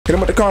Hit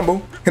him with the combo.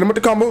 Hit him with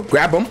the combo.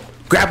 Grab him.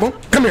 Grab him.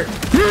 Come here.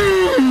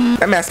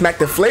 That man smacked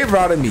the flavor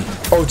out of me.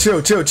 Oh,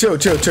 chill.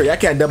 Y'all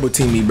can't double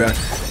team me, bro.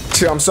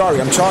 Chill. I'm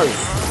sorry.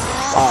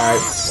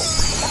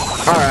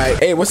 Alright.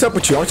 Hey, what's up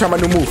with you? I'm trying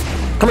my new move.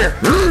 Come here.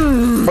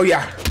 Oh,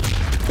 yeah.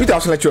 You thought I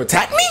was gonna let you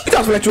attack me?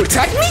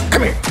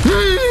 Come here.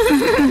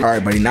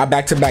 Alright, buddy. Now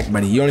back to back,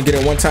 buddy. You only get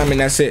it one time and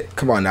that's it.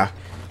 Come on now.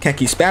 Can't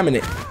keep spamming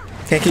it.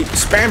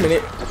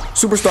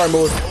 Superstar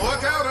mode.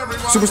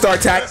 Superstar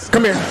attack.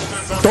 Come here.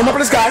 Throw him up in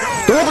the sky.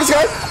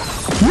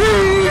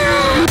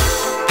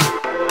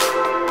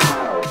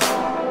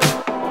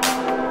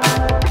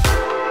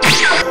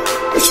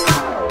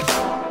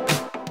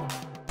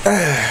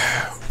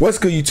 What's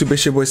good, YouTube?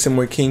 It's your boy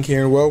SimboiiKing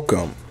here, and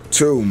welcome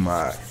to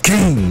my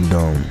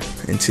kingdom.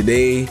 And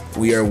today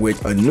we are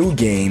with a new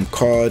game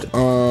called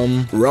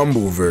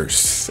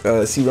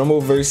Rumbleverse. See,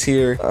 Rumbleverse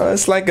here.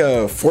 It's like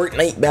a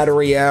Fortnite battle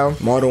royale,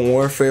 Modern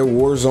Warfare,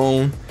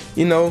 Warzone.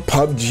 You know,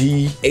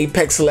 PUBG,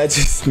 Apex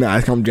Legends. Nah,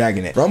 I'm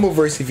dragging it.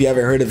 Rumbleverse, if you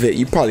haven't heard of it,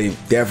 you probably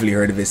definitely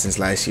heard of it since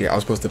last year. I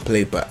was supposed to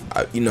play, but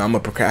you know, I'm a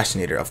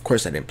procrastinator. Of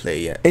course I didn't play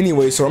it yet.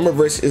 Anyway, so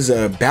Rumbleverse is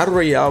a battle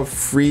royale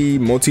free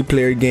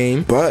multiplayer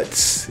game,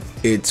 but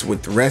it's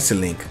with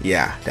wrestling.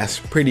 Yeah, that's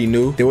pretty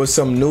new. There was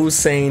some news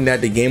saying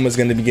that the game was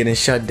going to be getting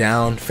shut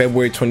down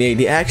February 28th.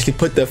 They actually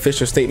put the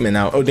official statement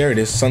out. Oh, there it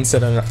is.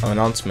 Sunset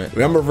announcement.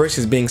 Rumbleverse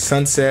is being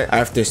sunset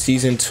after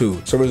season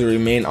 2. Servers will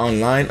remain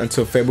online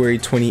until February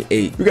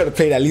 28th. We got to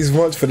play it at least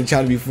once for the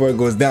channel before it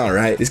goes down,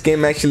 right? This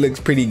game actually looks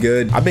pretty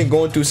good. I've been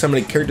going through some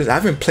of the characters. I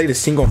haven't played a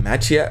single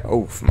match yet.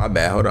 Oh, my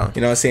bad. Hold on.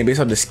 You know what I'm saying?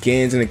 Based on the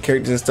skins and the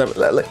characters and stuff.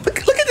 Look at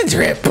the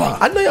drip.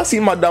 I know y'all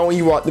seen my dog when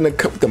you walked in the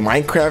cup with the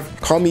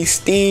Minecraft. Call me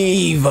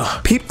Steve.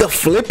 Peep the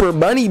flipper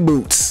bunny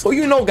boots. Oh,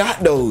 you know,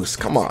 got those.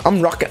 Come on.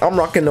 I'm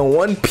rocking the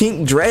one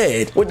pink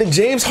dread with the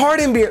James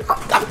Harden beard.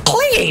 I'm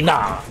clean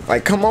now.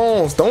 Like, come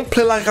on. Don't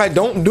play like I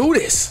don't do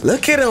this.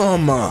 Look at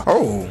him.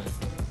 Oh.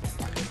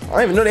 I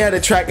didn't even know they had a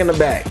track in the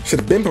back. Should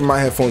have been put my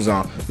headphones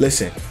on.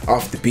 Listen,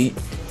 off the beat.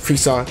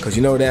 Freestyle, because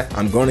you know that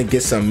I'm gonna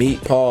get some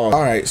meat. Pause.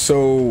 Alright,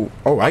 so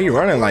why are you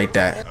running like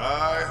that?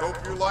 I hope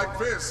you like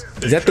this.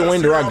 Is that the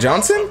Wayne The Rock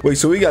Johnson? Wait,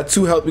 so we got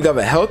two health. We got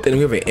a health and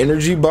we have an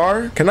energy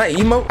bar. Can I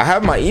emote? I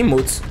have my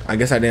emotes. I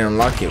guess I didn't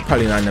unlock it.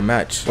 Probably not in the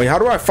match. Wait, how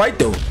do I fight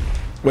though?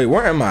 Wait,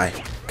 where am I?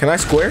 Can I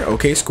square?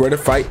 Okay, square to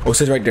fight. Oh, it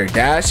says right there.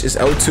 Dash is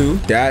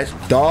L2. Dash.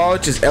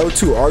 Dodge is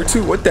L2,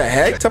 R2. What the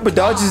heck? What type of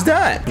dodge is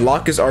that?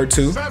 Block is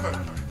R2.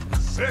 7,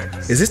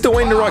 6, Is this the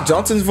Wayne The Rock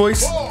Johnson's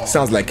voice?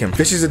 Sounds like him.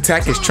 Fish's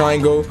attack is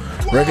triangle,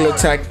 regular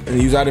attack, and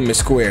use item is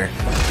square.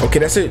 Okay,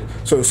 that's it.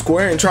 So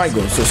square and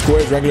triangle. So square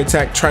is regular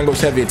attack, triangle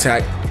is heavy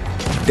attack.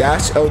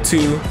 Dash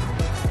L2,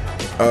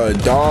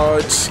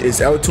 dodge is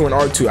L2 and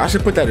R2. I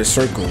should put that as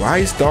circle. Why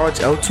is dodge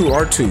L2,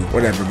 R2?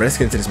 Whatever, but let's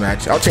get into this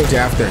match. I'll change it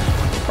after.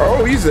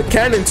 Oh, he's a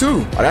cannon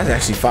too. Oh, that's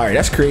actually fire.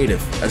 That's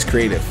creative.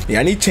 Yeah,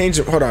 I need to change.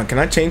 Hold on. Can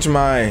I change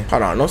my?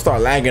 Hold on. Don't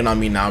start lagging on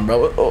me now,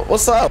 bro.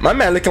 What's up? My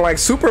man looking like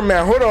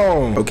Superman. Hold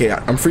on. Okay,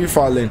 I'm free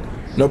falling.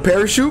 No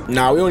parachute?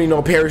 Nah, we don't need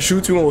no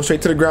parachutes. We gonna go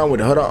straight to the ground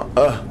with it. Hold on.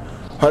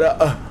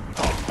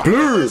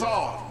 Blur.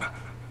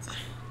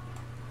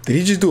 Did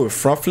he just do a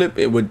front flip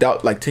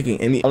without like taking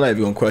any? I'm not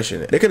even gonna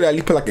question it. They could at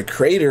least put like a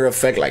creator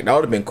effect. Like that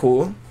would have been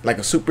cool. Like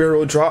a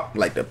superhero drop.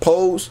 Like the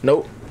pose.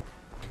 Nope.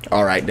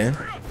 All right then.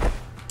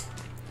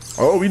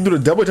 Oh, we do the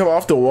double jump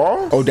off the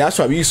wall? Oh, that's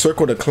why we use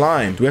circle to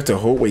climb. Do we have to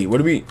hold? Wait,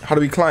 how do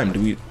we climb?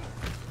 Do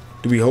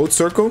we hold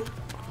circle?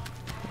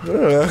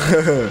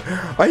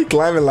 Why are you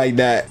climbing like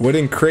that?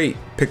 Wooden crate.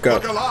 Pick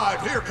up. look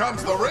alive. Here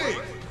comes the ring.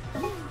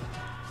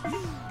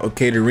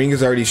 Okay, the ring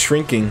is already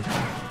shrinking.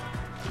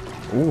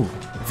 Ooh,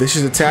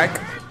 vicious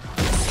attack.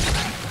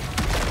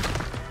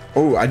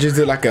 Oh, I just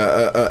did like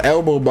a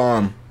elbow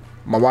bomb.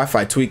 My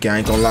Wi-Fi tweaking, I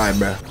ain't gonna lie,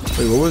 bro.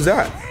 Wait, what was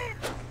that?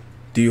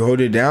 Do you hold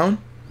it down?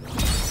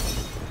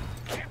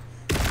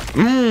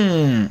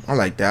 I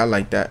like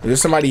that. Is there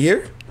somebody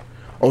here?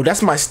 Oh,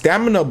 that's my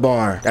stamina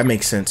bar. That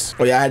makes sense.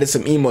 Oh yeah, I added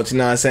some emotes, you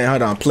know what I'm saying?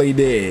 Hold on, play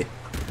dead.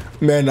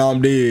 Man,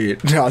 I'm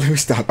dead. Nah, let me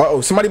stop.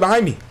 Uh-oh, somebody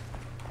behind me.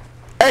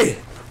 Hey,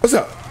 what's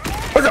up?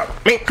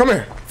 Man, come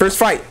here. First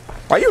fight.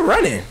 Why you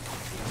running?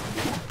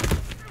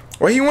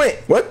 Where he went?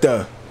 What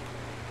the?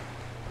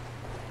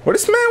 Where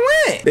this man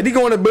went? Did he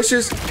go in the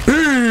bushes?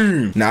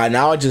 Boom. Nah,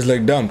 now I just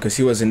look dumb because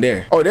he wasn't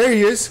there. Oh, there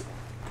he is.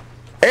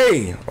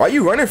 Hey, why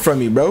you running from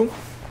me, bro?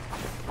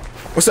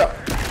 What's up?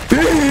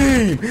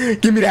 Bing!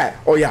 Give me that.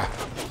 Oh, yeah.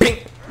 Bing!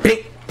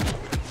 Bing!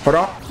 Hold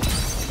on.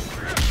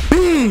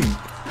 Bing!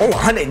 Oh,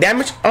 100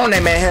 damage on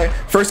that man head.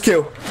 First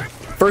kill.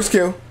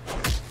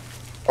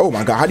 Oh,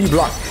 my God. How do you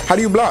block?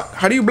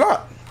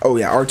 Oh,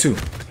 yeah. R2.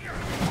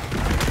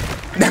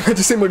 That man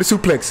just hit me with a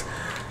suplex.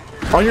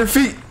 On your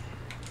feet.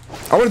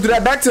 I want to do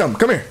that back to him.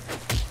 Come here.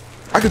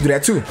 I could do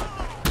that, too.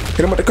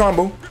 Hit him with the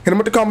combo.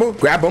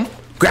 Grab him.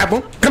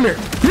 Come here.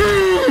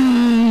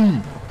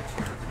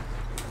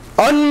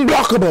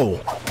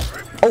 Unblockable.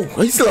 Oh,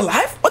 he's still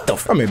alive? What the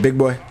f? I'm here, big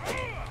boy.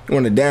 You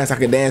want to dance? I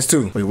can dance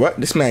too. Wait, what?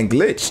 This man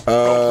glitched.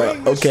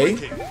 Okay.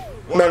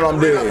 Man, I'm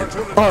dead.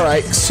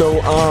 Alright, so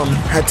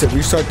had to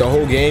restart the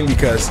whole game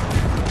because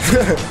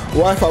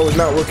Wi-Fi was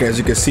not working, as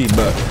you can see,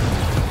 but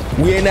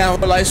we are now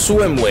like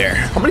swimwear.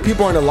 How many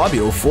people are in the lobby?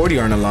 Oh, 40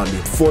 are in the lobby.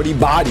 40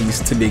 bodies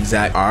to be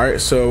exact. All right,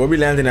 so where we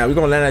landing at? We're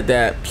gonna land at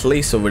that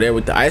place over there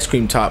with the ice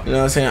cream top. You know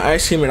what I'm saying?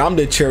 Ice cream, and I'm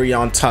the cherry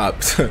on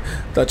top.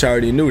 Thought you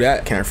already knew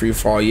that. Can't free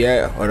fall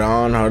yet. Hold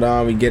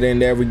on. We get in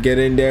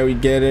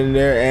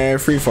there,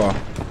 and free fall.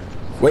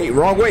 Wait,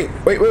 wrong way.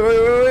 Wait.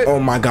 Oh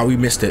my God, we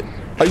missed it.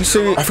 Are you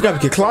serious? I forgot we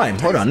could climb.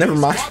 Hold on, never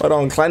mind. Hold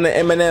on, climb the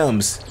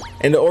M&Ms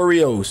and the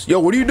Oreos. Yo,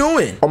 what are you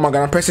doing? Oh my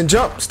God, I'm pressing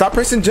jump. Stop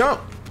pressing jump.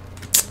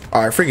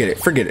 All right, forget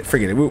it.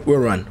 We'll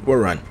run.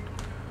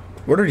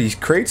 What are these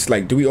crates?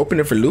 Like, do we open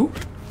it for loot?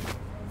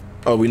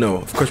 Oh, we know.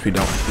 Of course we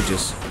don't. We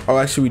just. Oh,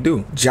 actually we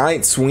do.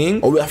 Giant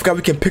swing. Oh, I forgot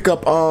we can pick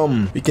up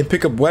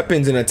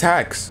weapons and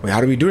attacks. Wait, how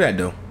do we do that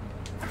though?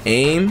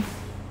 Aim.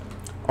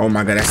 Oh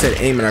my God, I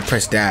said aim and I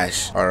pressed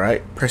dash. All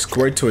right, press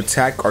square to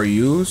attack or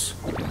use.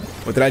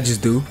 What did I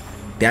just do?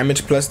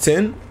 Damage plus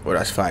 10. Oh,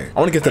 that's fire. I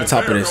want to get to the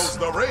top of this.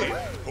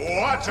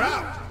 Watch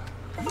out.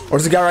 Oh,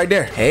 there's a guy right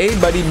there. Hey,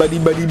 buddy.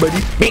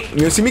 Bing.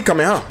 You see me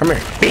coming, huh? Come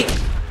here. Bing.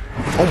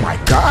 Oh my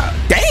God.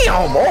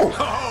 Damn. Oh,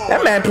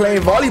 that man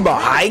playing volleyball.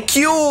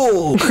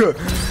 IQ.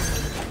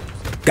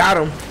 Got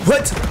him.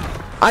 What?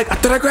 I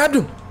thought I grabbed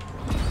him.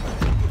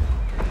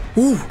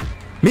 Ooh.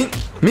 Me.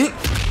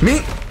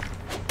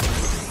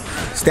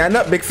 Stand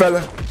up, big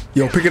fella.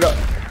 Yo, pick it up.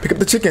 Pick up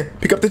the chicken.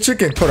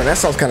 Hold on, that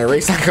sounds kind of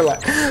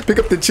racist. Pick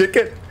up the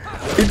chicken.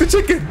 Eat the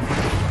chicken.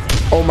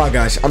 Oh my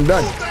gosh, I'm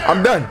done.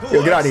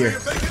 Yo, get out of here.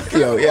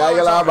 Yo, yeah,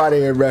 I'm out of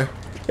here, bro.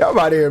 Y'all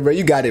out of here, bro.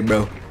 You got it,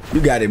 bro.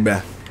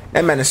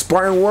 That man is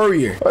Spartan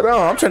warrior. Hold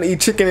on, I'm trying to eat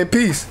chicken in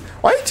peace.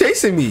 Why you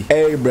chasing me?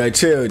 Hey, bro,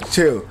 chill.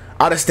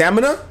 Out of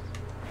stamina?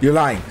 You're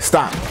lying.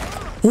 Stop.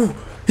 Ooh,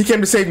 he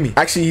came to save me.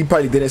 Actually, he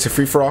probably did it as a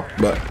free for all,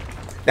 but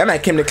that man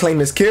came to claim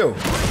his kill.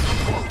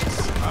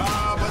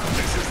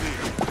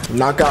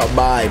 Knockout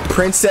by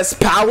Princess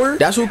Power.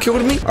 That's who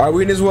killed me. All right,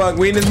 we in this mug.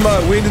 Get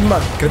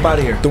up out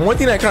of here. The one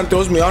thing that kind of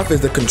throws me off is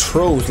the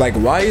controls. Like,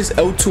 why is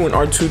L2 and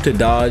R2 to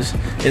dodge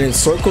and then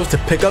circles to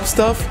pick up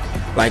stuff?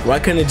 Like, why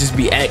couldn't it just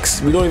be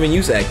X? We don't even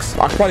use X.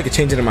 I probably could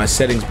change it in my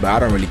settings, but I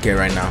don't really care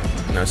right now. You know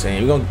what I'm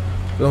saying? We're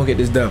gonna get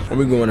this done.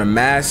 We're going to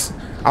mass.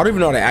 I don't even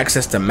know how to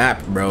access the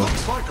map, bro.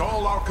 Looks like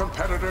all our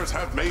competitors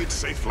have made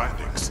safe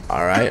landings.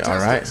 All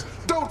right.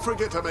 Don't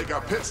forget to make a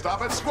pit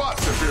stop at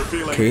squats if you're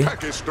feeling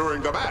peckish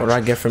during the match. What do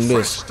I get from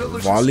this?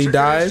 Volley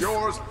dive?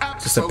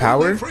 Just a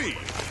power? Free.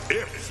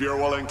 If you're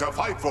willing to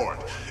fight for it,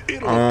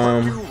 it'll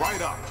perk you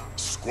right up.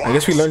 Squats, I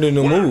guess we learned a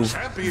new move.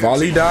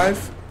 Volley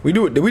dive? We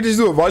do it. Did we just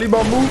do a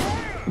volleyball move?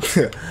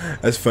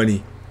 That's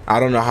funny. I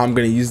don't know how I'm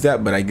gonna use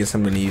that, but I guess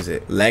I'm gonna use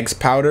it. Legs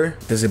powder.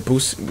 Does it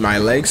boost my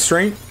leg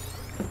strength?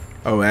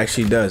 Oh, it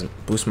actually does.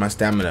 Boost my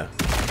stamina.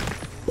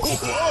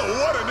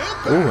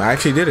 Oh, I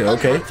actually did it.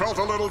 Okay.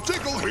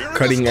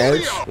 Cutting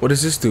edge. What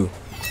does this do?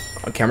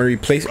 Okay, I'm gonna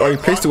replace. Oh,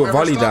 replaced it with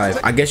volley dive.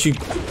 I guess you.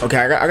 Okay,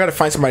 I gotta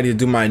find somebody to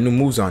do my new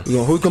moves on.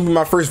 Who's gonna be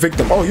my first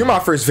victim? Oh, you're my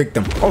first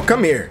victim. Oh,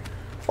 come here.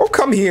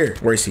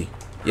 Where is he?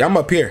 Yeah, I'm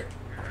up here.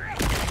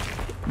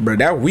 Bro,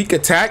 that weak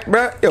attack,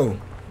 bro. Yo,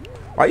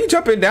 why you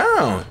jumping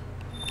down?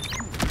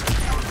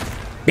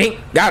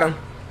 Bing, got him.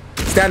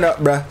 Stand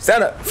up, bro.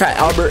 Stand up, Fat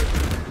Albert.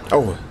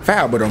 Oh, Fat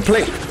Albert don't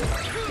play.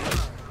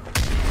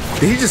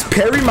 Did he just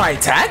parry my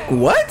attack?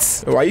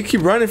 What? Why you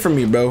keep running from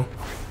me, bro?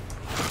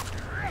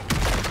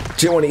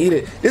 Just want to eat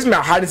it. This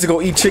man hiding to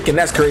go eat chicken.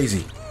 That's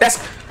crazy.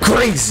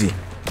 You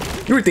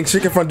really think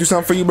chicken finna do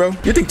something for you,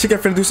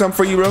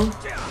 bro?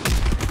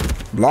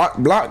 Block,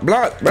 bro.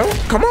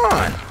 Come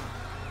on.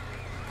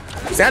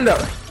 Stand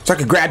up so I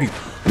can grab you.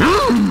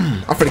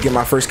 I'm finna get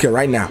my first kill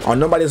right now. Oh,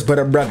 nobody else but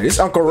a brother. This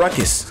Uncle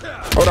Ruckus.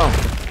 Hold on.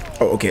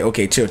 Oh,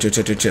 okay. Chill.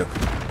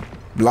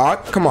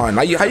 Block. Come on.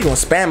 How you gonna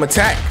spam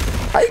attack?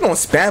 How you gonna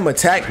spam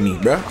attack me,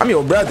 bro? I'm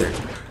your brother.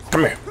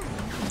 Come here.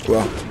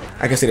 Well,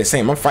 I can say the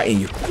same. I'm fighting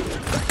you.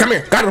 Come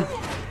here. Got him.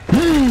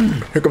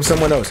 Here comes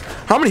someone else.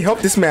 How many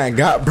health this man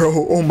got,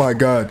 bro? Oh my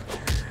God.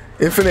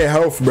 Infinite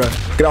health, bro.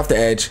 Get off the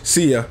edge.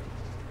 See ya.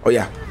 Oh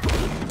yeah.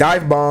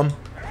 Dive bomb.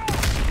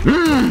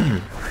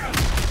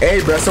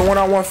 Hey, bro. It's a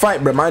one-on-one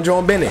fight, bro. Mind your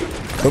own business.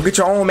 Go get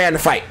your own man to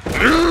fight.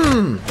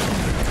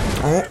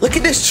 Oh, look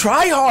at this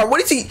tryhard.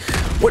 What is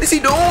he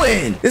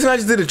doing? This man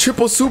just did a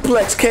triple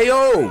suplex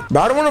KO.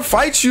 But I don't want to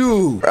fight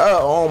you. Bro,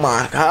 oh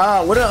my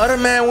God. Where the other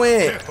man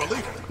went?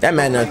 That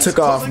man took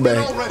off,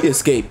 bro. He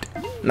escaped.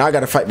 Now I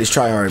gotta fight this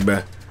tryhard,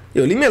 bro.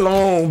 Yo, leave me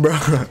alone, bro.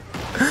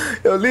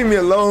 Yo, leave me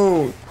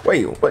alone.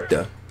 Wait, what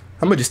the?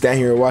 I'm gonna just stand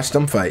here and watch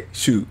them fight.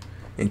 Shoot.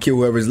 And kill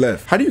whoever's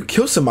left. How do you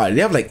kill somebody?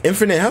 They have like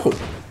infinite health.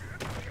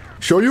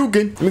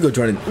 Shoryuken. Let me go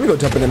join it. Let me go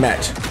jump in the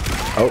match.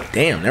 Oh,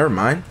 damn. Never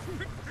mind.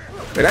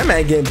 But that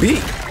man getting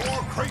beat.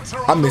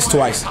 I missed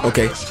twice.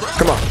 Okay,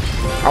 come on.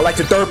 I like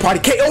the third party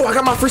KO. I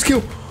got my first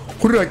kill.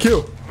 Who did I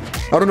kill?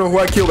 I don't know who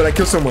I killed, but I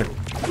killed someone.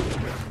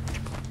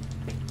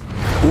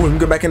 Ooh, let me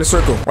go back in the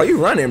circle. Why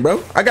you running,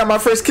 bro? I got my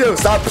first kill.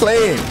 Stop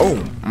playing.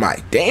 Oh my,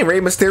 damn,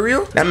 Rey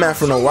Mysterio. That man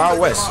from the Wild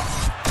West.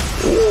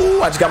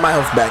 Ooh, I just got my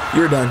health back.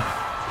 You're done.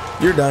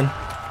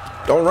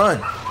 Don't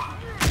run.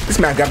 This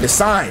man got the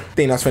sign.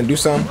 Think I was finna do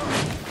something.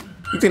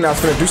 You think I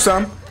was gonna do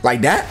something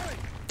like that?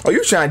 Oh,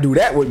 you trying to do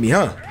that with me,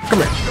 huh? Come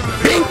here.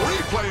 Bing.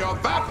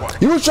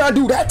 You was trying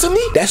to do that to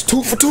me? That's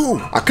 2 for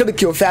 2. I could have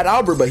killed Fat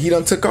Albert, but he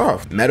done took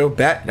off. Metal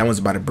bat. That one's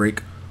about to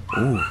break.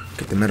 Ooh,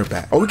 get the metal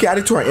bat. Oh, we can add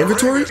it to our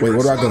inventory? Wait, where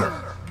do I go?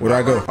 Where do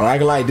I go? Oh, I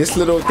can lie. This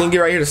little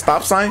thingy right here, the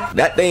stop sign,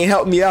 that thing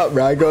helped me out,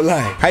 bro. I ain't gonna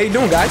lie. How you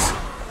doing, guys?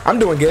 I'm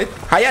doing good.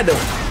 How y'all doing?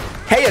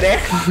 Hey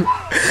there.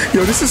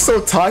 Yo, this is so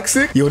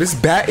toxic. Yo, this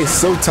bat is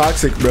so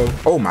toxic, bro.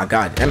 Oh my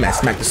God. That man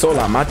smacked the soul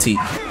out of my teeth.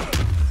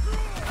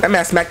 That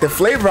man smacked the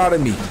flavor out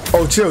of me.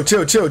 Oh, chill.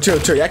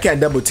 Y'all can't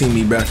double team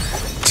me, bro.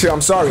 Chill,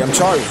 I'm sorry.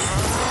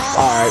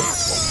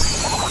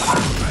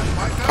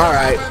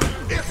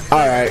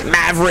 Alright.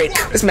 Maverick.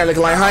 This man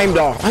looking like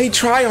Heimdall. I ain't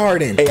try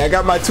harding. Hey, I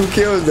got my 2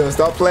 kills though.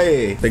 Stop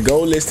playing. The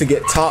goal is to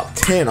get top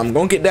 10. I'm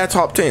gonna get that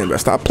top 10, bro.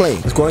 Stop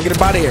playing. Let's go and get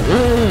up out of here.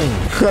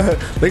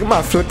 Look at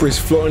my flippers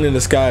floating in the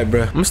sky,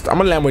 bro. I'm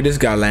gonna land where this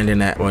guy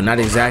landing at. Well, not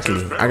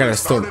exactly. I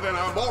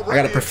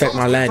gotta perfect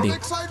my landing.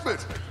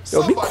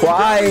 Yo, be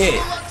quiet.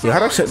 Yo, how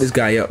do I shut this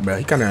guy up, bro?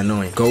 He kind of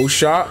annoying. Gold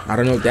shot. I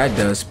don't know what that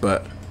does,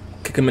 but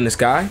kick him in the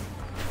sky.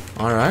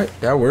 All right,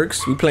 that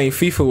works. We playing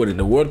FIFA with it.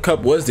 The World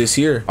Cup was this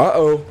year.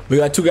 Uh-oh. We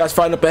got 2 guys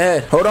fighting up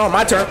ahead. Hold on,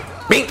 my turn.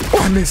 Bing. Oh,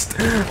 I missed.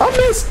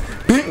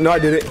 Bing. No, I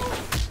did it.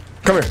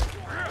 Come here.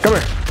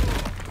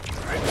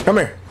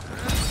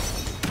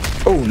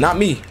 Oh, not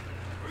me.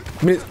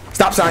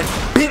 Stop sign.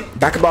 Bing.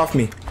 Back up off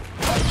me.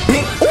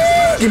 Bing.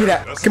 Ooh, give me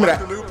that.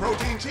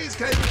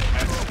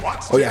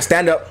 Oh, yeah,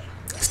 stand up.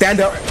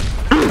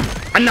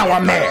 I know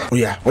I'm mad. Oh,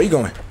 yeah. Where you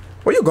going?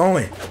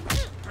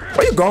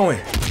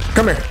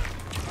 Come here.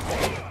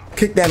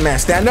 Kick that man.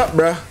 Stand up,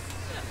 bruh.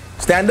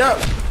 Stand up.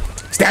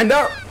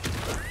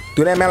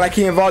 Do that man like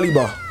he in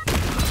volleyball.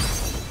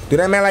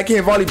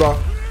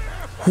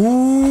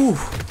 Whoo.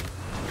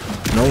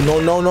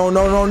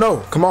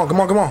 No. Come on.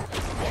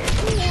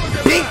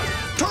 Bing.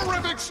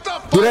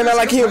 Do that man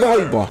like he in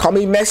volleyball. Call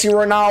me Messi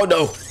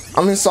Ronaldo.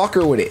 I'm in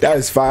soccer with it. That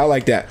is fire. I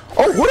like that.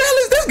 Oh, who the hell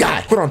is this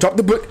guy? Hold on. Drop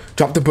the book.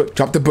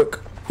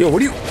 Yo, what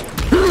do you...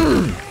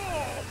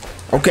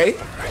 Okay.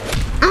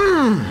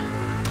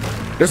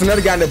 There's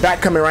another guy in the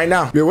back coming right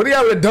now. Yo, what do you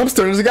got with a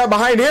dumpster? There's a guy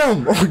behind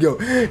him. Oh, yo,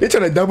 they're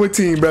trying to double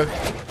team, bro.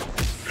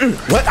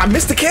 What? I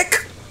missed the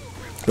kick?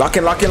 Lock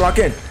in.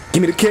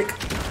 Give me the kick.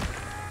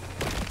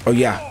 Oh,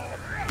 yeah.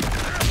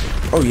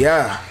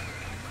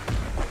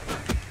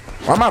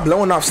 Why am I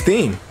blowing off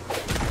steam?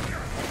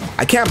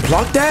 I can't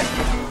block that?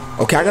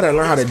 Okay, I gotta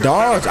learn how to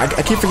dodge.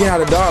 I keep forgetting how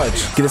to dodge.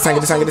 Get this time.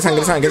 I'm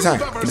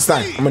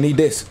gonna need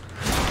this.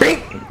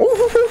 Bing.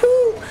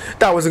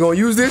 That wasn't gonna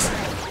use this.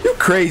 You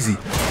crazy.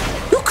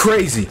 I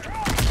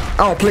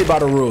don't play by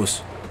the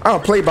rules. I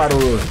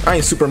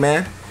ain't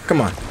Superman.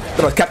 Come on. What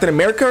about Captain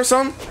America or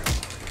something?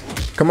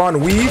 Come on,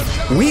 weave.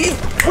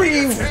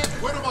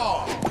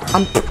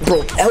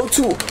 Bro, L2.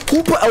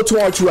 Who put L2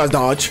 R2 as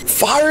dodge?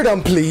 Fire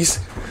them,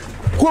 please.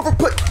 Whoever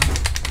put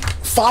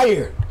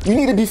fire. You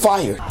need to be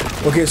fired.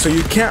 Okay, so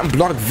you can't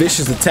block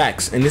vicious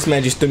attacks, and this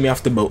man just threw me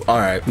off the boat. All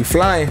right, we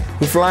flying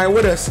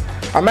with us.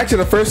 I'm actually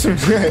the first one.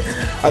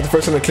 I'm the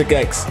first one to click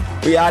X.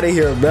 We out of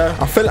here, bro.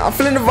 I'm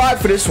feeling the vibe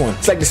for this one.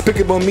 It's like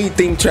Despicable Me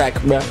theme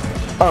track, bro.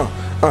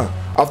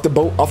 Off the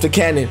boat, off the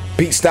cannon,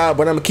 beat style,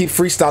 but I'ma keep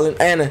freestyling.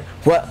 Anna,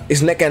 what?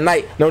 It's neck and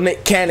night, no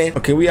Nick Cannon.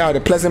 Okay, we out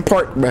at Pleasant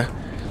Park, bro.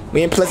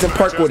 We in Pleasant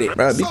Park with it,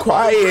 bro. Be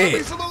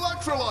quiet.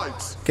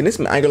 Can this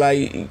man, I ain't gonna lie,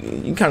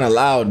 you kind of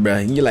loud, bro.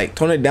 You like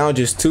tone it down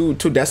just 2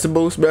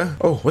 decibels, bro.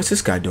 Oh, what's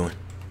this guy doing?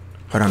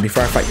 Hold on,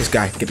 before I fight this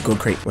guy, get the gold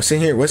crate. What's in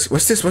here? What's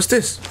this?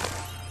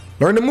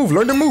 Learn to move.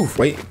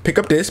 Wait, pick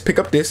up this.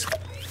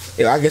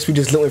 Yeah, I guess we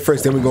just looting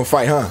first, then we gonna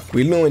fight, huh?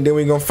 We looting, then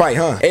we gonna fight,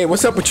 huh? Hey,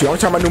 what's up with you? I'm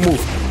trying my new move.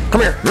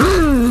 Come here.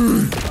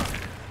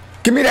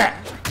 Give me that.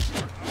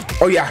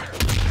 Oh yeah.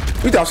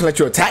 You thought I was gonna let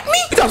you attack me?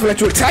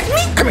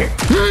 Come here.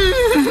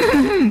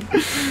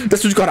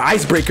 That's what you call an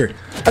icebreaker.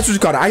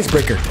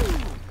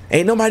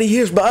 Ain't nobody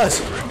here but us.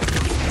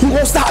 Who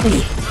gonna stop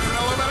me?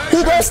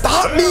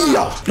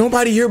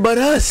 Nobody here but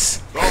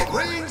us.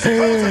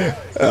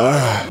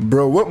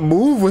 Bro, what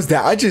move was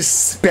that? I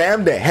just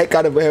spammed the heck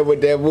out of my head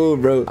with that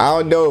move, bro. I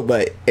don't know,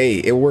 but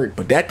hey, it worked.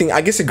 But that thing,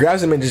 I guess it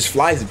grabs him and just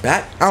flies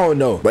back. I don't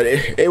know, but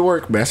it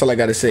worked, man. That's all I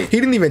gotta say. He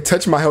didn't even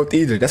touch my health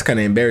either. That's kind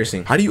of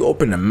embarrassing. How do you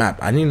open the map?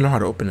 I didn't even know how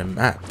to open the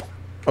map.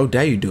 Oh,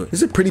 there you do it.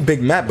 This is a pretty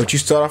big map, but you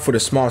start off with a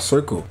small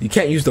circle. You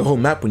can't use the whole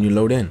map when you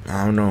load in.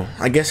 I don't know.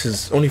 I guess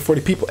it's only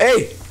 40 people.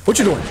 Hey, what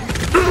you doing?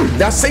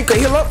 Did I say you could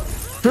heal up?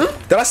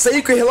 Did I say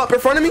you could heal up in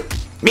front of me?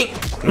 Me.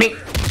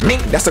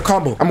 That's the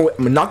combo. I'm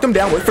gonna knock them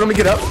down, wait for them to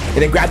get up,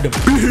 and then grab them.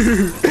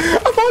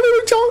 I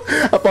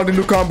found a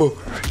new combo.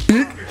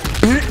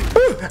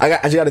 I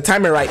just got to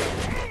time it right.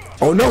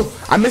 Oh no,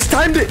 I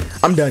mistimed it.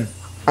 I'm done.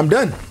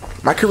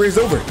 My career's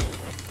over.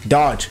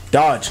 Dodge.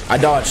 I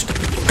dodged.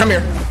 Come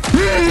here.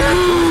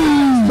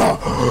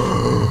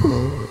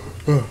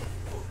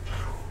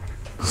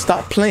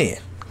 Stop playing.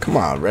 Come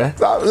on, bruh.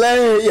 Stop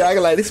playing. Yeah, I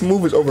can like this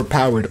move is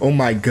overpowered. Oh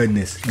my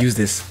goodness. Use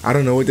this. I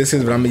don't know what this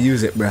is, but I'm gonna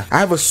use it, bruh. I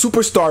have a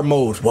superstar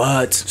mode.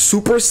 What?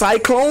 Super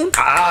cyclone?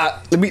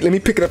 Let me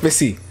pick it up and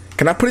see.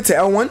 Can I put it to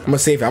L1? I'm gonna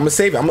save it. I'm gonna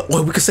save it.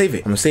 Oh, we can save it.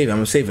 I'm gonna save it. I'm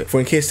gonna save it.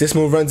 For in case this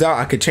move runs out,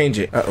 I could change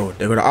it. Uh-oh,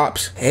 there go the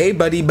ops. Hey,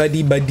 buddy.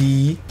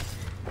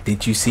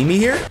 Did you see me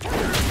here?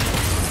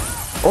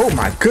 Oh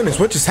my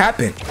goodness, what just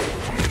happened?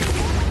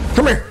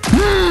 Come here.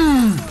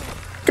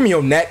 Give me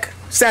your neck.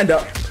 Stand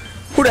up.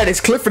 Who that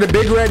is? Clifford the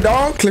big red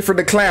dog? Clifford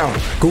the clown.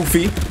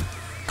 Goofy.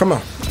 Come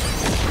on.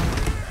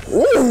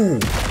 Ooh.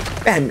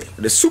 Damn,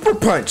 the super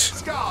punch.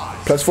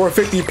 Plus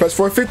 450, plus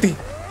 450.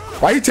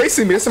 Why are you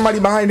chasing me? There's somebody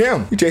behind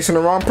him. You chasing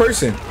the wrong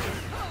person.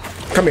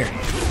 Come here.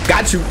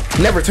 Got you.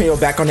 Never turn your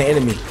back on the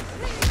enemy.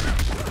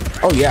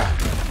 Oh yeah.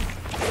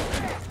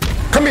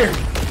 Come here.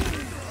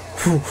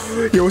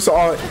 Yo, it's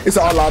all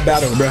out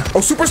battle, bro.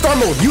 Oh, superstar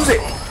mode. Use it.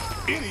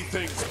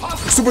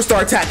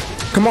 Superstar attack.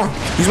 Come on.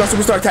 Use my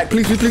superstar attack.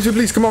 Please.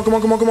 Come on.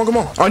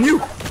 On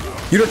you.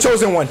 You're the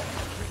chosen one.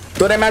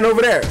 Throw that man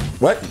over there.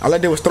 What? All I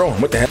did was throw him.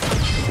 What the heck?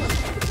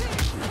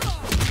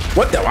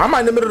 What the? Why am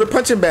I in the middle of the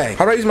punching bag?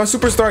 How do I use my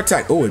superstar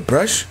attack? Oh, it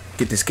brush.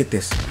 Get this.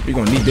 We're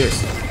gonna need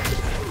this.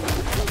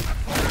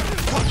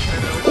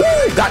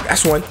 Ooh,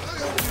 that's one.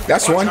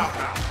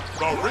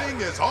 The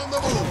ring is on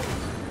the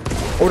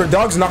move. Oh, the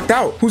dog's knocked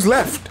out. Who's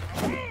left?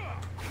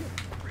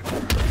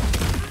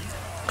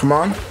 Come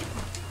on.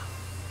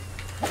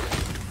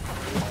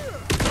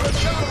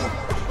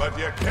 But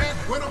you can't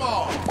win them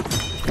all.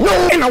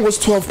 No, and I was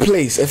 12th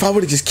place. If I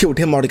would have just killed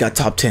him, I would have got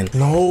top 10.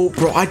 No,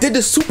 bro, I did the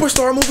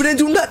superstar move and didn't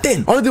do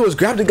nothing. All I did was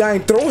grab the guy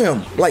and throw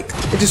him. Like,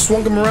 it just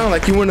swung him around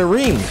like you were in a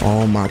ring.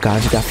 Oh my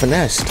God, you got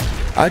finessed.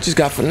 I just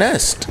got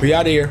finessed. We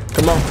out of here.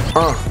 Come on.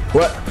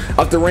 What?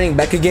 Up the ring,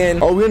 back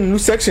again. Oh, we're in a new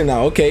section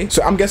now. Okay.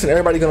 So I'm guessing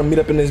everybody gonna meet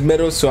up in this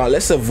middle. So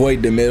let's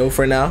avoid the middle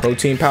for now.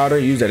 Protein powder,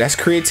 use that. That's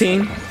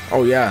creatine.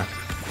 Oh yeah,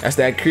 that's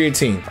that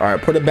creatine. All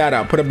right, put a bat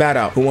out.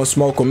 Who wants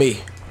smoke with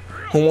me?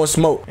 Who wants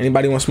smoke?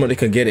 Anybody want smoke, they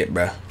can get it,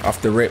 bro.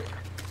 Off the rip.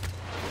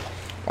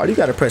 Why do you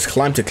gotta press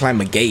climb to climb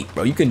a gate,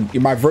 bro? You can.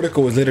 My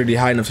vertical is literally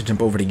high enough to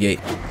jump over the gate.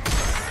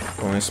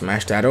 Go and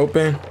smash that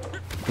open.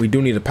 We do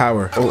need a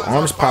power. Oh,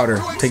 arms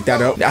powder. Take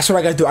that up. That's what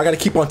I gotta do. I gotta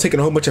keep on taking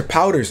a whole bunch of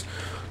powders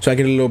so I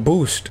get a little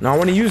boost. Now I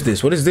want to use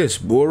this. What is this?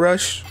 Bull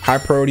rush. High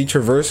priority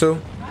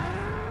traversal.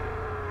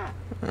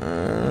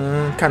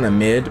 Kind of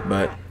mid,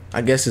 but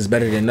I guess it's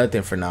better than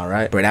nothing for now,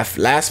 right? But that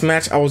last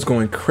match, I was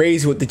going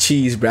crazy with the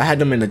cheese, bro. I had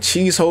them in the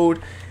cheese hold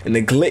and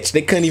the glitch.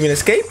 They couldn't even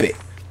escape it.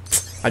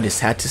 I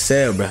just had to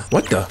sell, bro.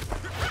 What the?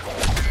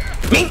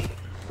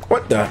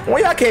 What the?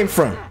 Where y'all came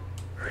from?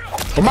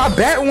 Where my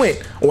bat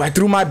went? Oh, I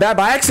threw my bat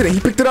by accident.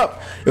 He picked it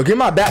up. Yo, get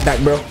my bat back,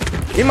 bro.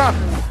 Get my...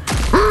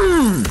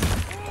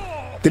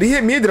 Did he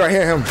hit me or did I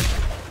hit him?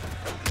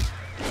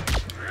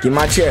 Get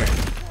my chair.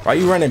 Why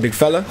you running, big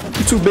fella?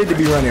 You too big to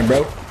be running,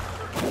 bro.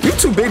 You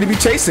too big to be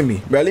chasing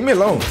me, bro. Leave me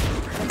alone.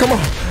 Come on.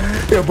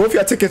 Yo, both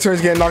y'all take your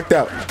turns getting knocked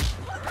out.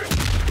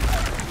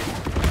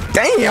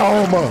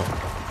 Damn.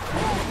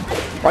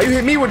 Why you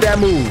hit me with that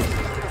move?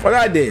 What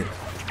I did?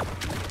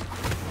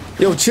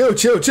 Yo, chill.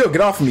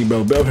 Get off of me,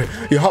 bro.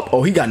 Yo, hop.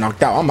 Oh, he got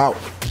knocked out. I'm out.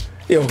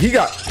 Yo, he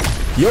got...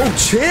 Yo,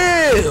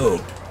 chill.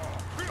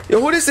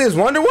 Yo, who this is?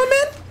 Wonder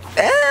Woman?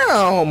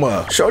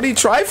 Damn. Shorty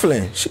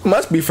trifling. She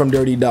must be from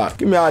Dirty Doc.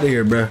 Get me out of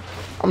here, bro.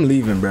 I'm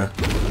leaving, bro.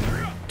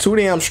 Too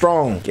damn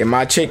strong. Get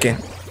my chicken.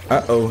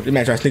 Uh-oh. This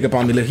man trying to sneak up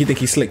on me. Look, he think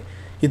he's slick.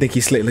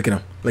 Look at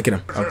him.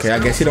 Okay, I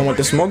guess he don't want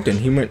the smoke then.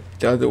 He went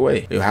the other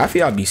way. Yo, half of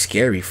y'all be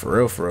scary, for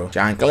real.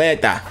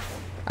 Chancleta.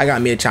 I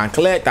got me a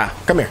chancleta.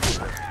 Come here.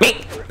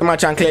 Come on,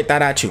 chancleta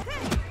at you.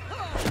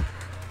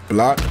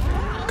 Block.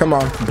 Come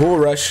on. Bull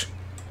rush.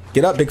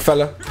 Get up, big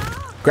fella.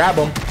 Grab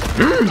him.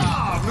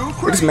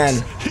 What is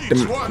man?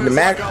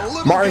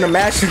 Martin the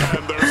Mash.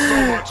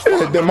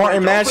 The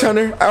Martin Mash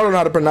Hunter. I don't know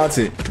how to pronounce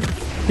it.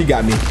 He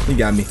got me.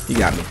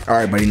 All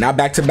right, buddy. Now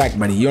back to back,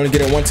 buddy. You only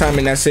get it one time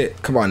and that's it.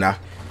 Come on now.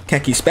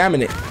 Can't keep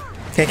spamming it.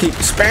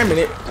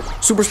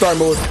 Superstar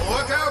mode.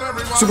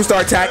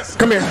 Superstar attack.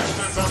 Come here.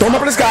 Throw him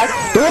up in the sky.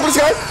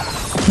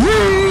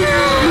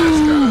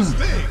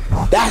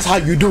 That's how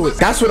you do it.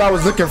 That's what I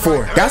was looking for.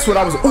 Ooh,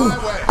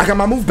 I got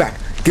my move back.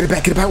 Get it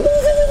back. Ooh.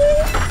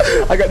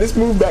 I got this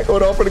move back.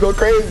 Hold on, I'm finna go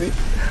crazy.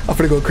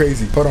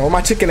 Hold on, where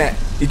my chicken at?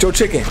 Eat your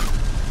chicken,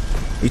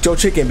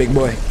 big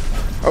boy.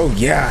 Oh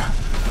yeah.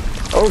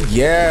 I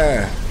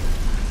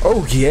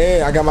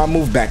got my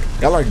move back.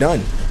 Y'all are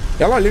done.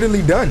 Y'all are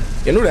literally done.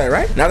 You knew that,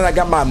 right? Now that I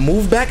got my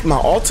move back, my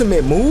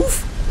ultimate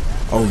move.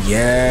 Oh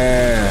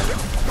yeah.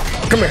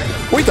 Come here.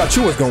 Where you thought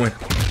you was going?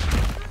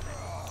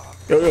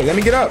 Yo, let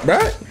me get up, bro.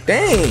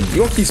 Dang, you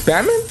gonna keep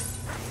spamming?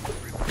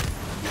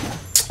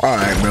 All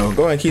right, bro.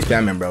 Go ahead and keep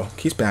spamming, bro.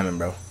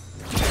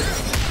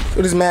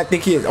 What does man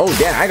think he is? Oh,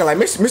 damn. I got like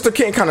Mr.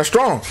 King kind of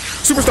strong.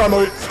 Superstar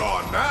mode.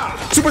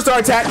 Superstar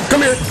attack.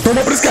 Come here. Throw him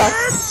up in the sky.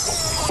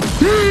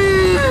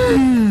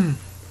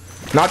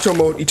 Nacho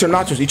mode. Eat your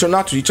nachos.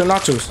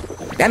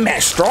 That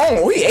man's strong.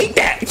 Oh, he ate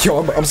that.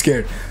 Yo, I'm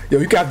scared. Yo,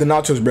 you can have the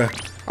nachos, bro. I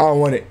don't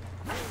want it.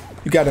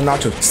 You got the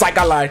nachos. Psych,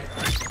 I lied.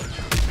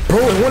 Bro,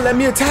 it won't let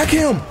me attack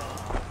him.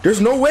 There's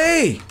no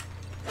way.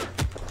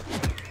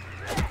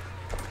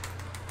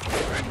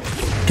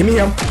 Give me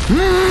him.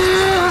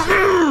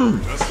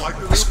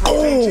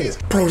 Oh,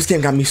 bro, this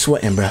game got me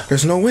sweating, bro.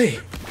 There's no way.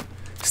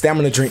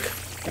 Stamina drink.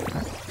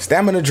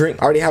 Stamina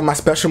drink. I already have my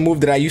special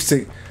move that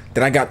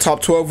I got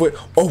top 12 with.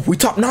 Oh, we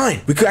top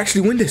 9. We could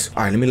actually win this.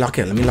 All right, let me lock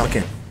in. Let me lock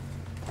in.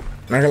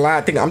 Not gonna lie,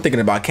 I'm thinking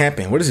about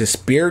camping. What is this?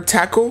 Spear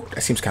tackle?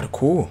 That seems kind of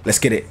cool. Let's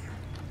get it.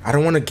 I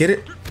don't want to get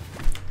it.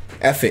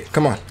 F it.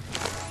 Come on.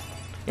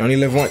 You only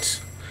live once.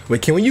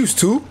 Wait, can we use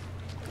 2?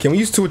 Can we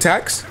use 2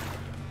 attacks?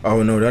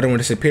 Oh no, the other one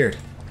disappeared.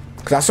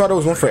 Cause I saw there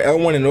was one for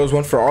L1 and there was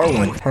one for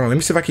R1. Hold on, let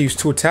me see if I can use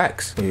 2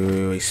 attacks.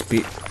 Wait,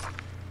 speed.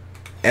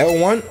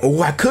 L1?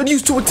 Oh, I could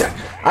use 2 attacks.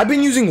 I've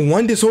been using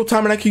 1 this whole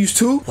time and I can use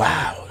 2?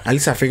 Wow. At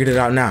least I figured it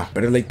out now.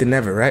 Better late than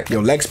never, right? Yo,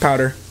 legs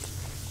powder.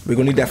 We're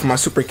gonna need that for my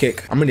super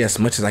kick. I'm gonna need as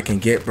much as I can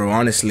get, bro,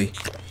 honestly.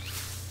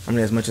 I'm gonna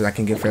need as much as I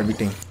can get for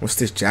everything. What's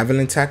this?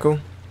 Javelin tackle?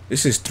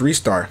 This is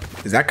 3-star.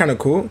 Is that kind of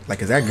cool?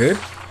 Like, is that good?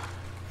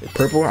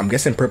 Purple? I'm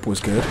guessing purple is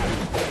good.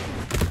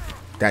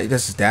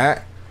 This is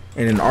that.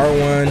 And then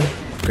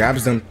R1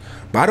 grabs them.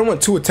 But I don't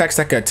want 2 attacks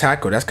that can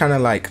tackle. That's kind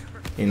of like,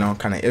 you know,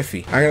 kind of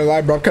iffy. I ain't gonna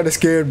lie, bro. I'm kind of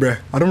scared, bro.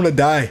 I don't want to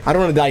die. I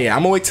don't want to die yet.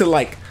 I'm gonna wait till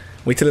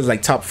it's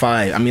like top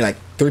 5. I mean, like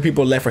 3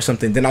 people left or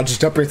something. Then I'll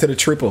just jump into the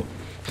triple.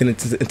 Then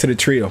into the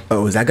trio.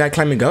 Oh, is that guy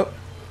climbing up?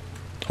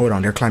 Hold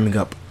on, they're climbing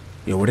up.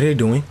 Yo, what are they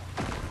doing?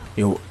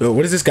 Yo,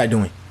 what is this guy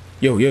doing?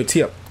 Yo,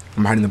 tee up.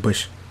 I'm hiding in the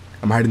bush.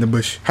 I'm hiding in the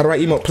bush. How do I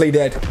emote? Play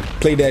dead.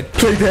 Play dead.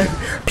 Play dead.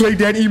 Play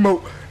dead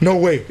emote. No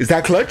way. Is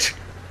that clutch?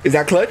 Is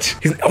that clutch?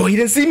 Oh, he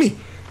didn't see me.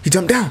 He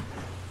jumped down.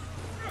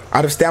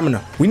 Out of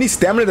stamina. We need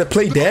stamina to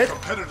play dead?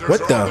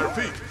 What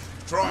the?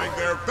 Trying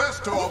their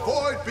best to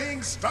avoid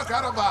being stuck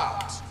out of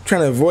bounds.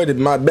 Trying to avoid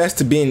my best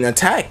to being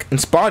attacked and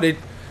spotted.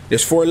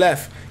 There's 4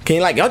 left. Can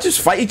you, like, y'all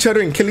just fight each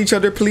other and kill each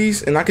other,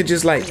 please? And I could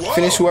just, like,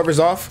 finish whoever's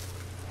off.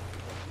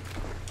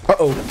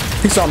 Uh-oh.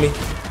 He saw me.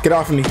 Get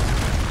off of me.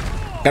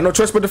 Got no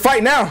choice but to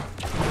fight now.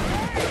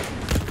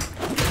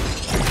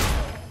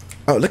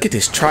 Oh, look at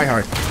this. Try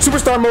hard.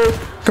 Superstar mode.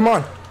 Come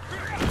on.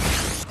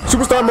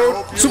 Superstar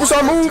mode.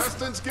 Superstar move.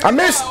 I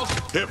missed.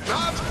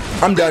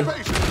 I'm done.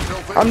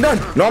 I'm done.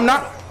 No, I'm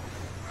not.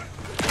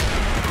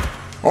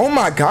 Oh,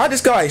 my God.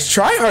 This guy is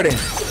tryharding.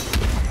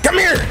 Come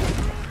here.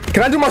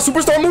 Can I do my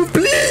superstar move,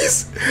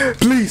 please?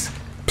 Please,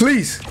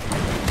 please.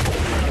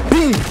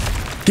 Boom.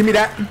 Give me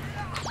that.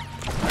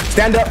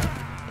 Stand up.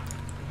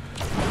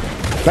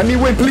 Let me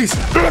win, please.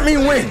 Let me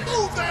win.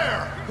 Move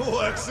there.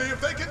 Let's see if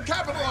they can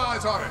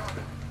capitalize on it.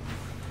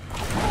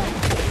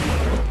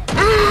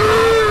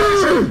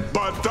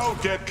 But don't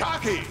get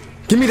cocky.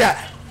 Give me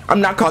that.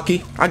 I'm not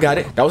cocky. I got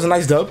it. That was a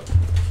nice dub.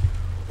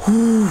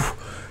 Whew.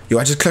 Yo,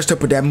 I just clutched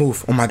up with that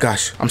move. Oh my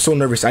gosh. I'm so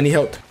nervous. I need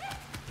help.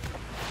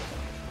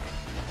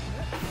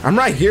 I'm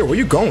right here. Where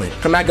you going?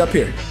 Come back up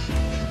here.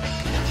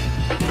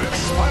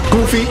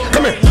 Goofy,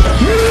 come here. No!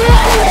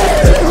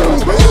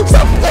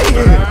 Stop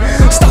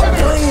playing. Stop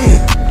playing.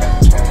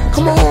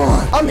 Come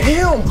on. I'm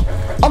him.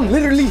 I'm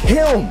literally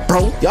him,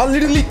 bro. Y'all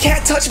literally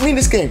can't touch me in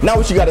this game. Now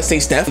what you gotta say,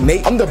 Steph?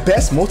 Nate, I'm the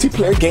best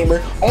multiplayer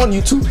gamer on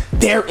YouTube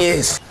there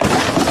is.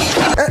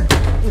 I'm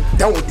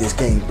done with this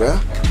game, bro.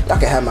 Y'all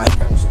can have my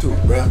phones too,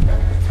 bro.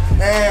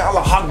 Man,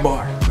 Allah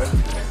Akbar, bro.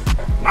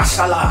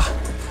 Mashallah.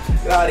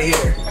 Get out of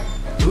here.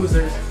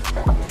 Losers.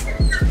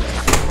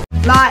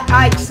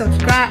 Like,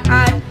 subscribe,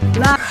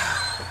 like.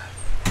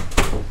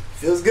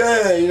 Feels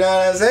good, you know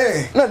what I'm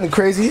saying? Nothing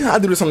crazy. I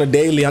do this on a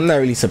daily. I'm not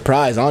really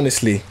surprised,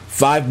 honestly.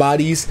 5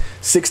 bodies,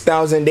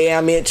 6,000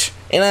 damage.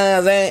 You know what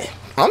I'm saying?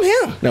 I'm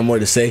him. No more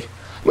to say.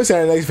 We'll see you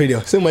in the next video.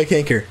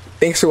 SimboiiKing here.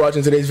 Thanks for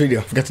watching today's video.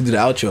 Forgot to do the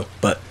outro,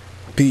 but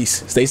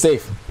peace. Stay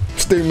safe.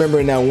 Still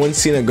remembering that one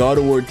scene in God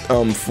of War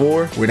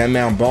 4 where that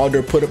man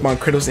Baldur put up on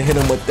Kratos and hit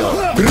him with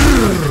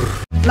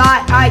the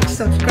like,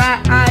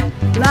 subscribe,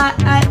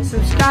 like,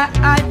 subscribe.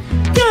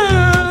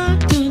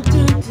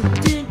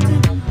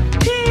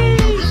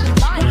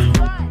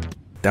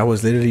 That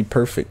was literally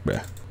perfect,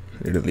 bruh.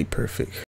 Literally perfect.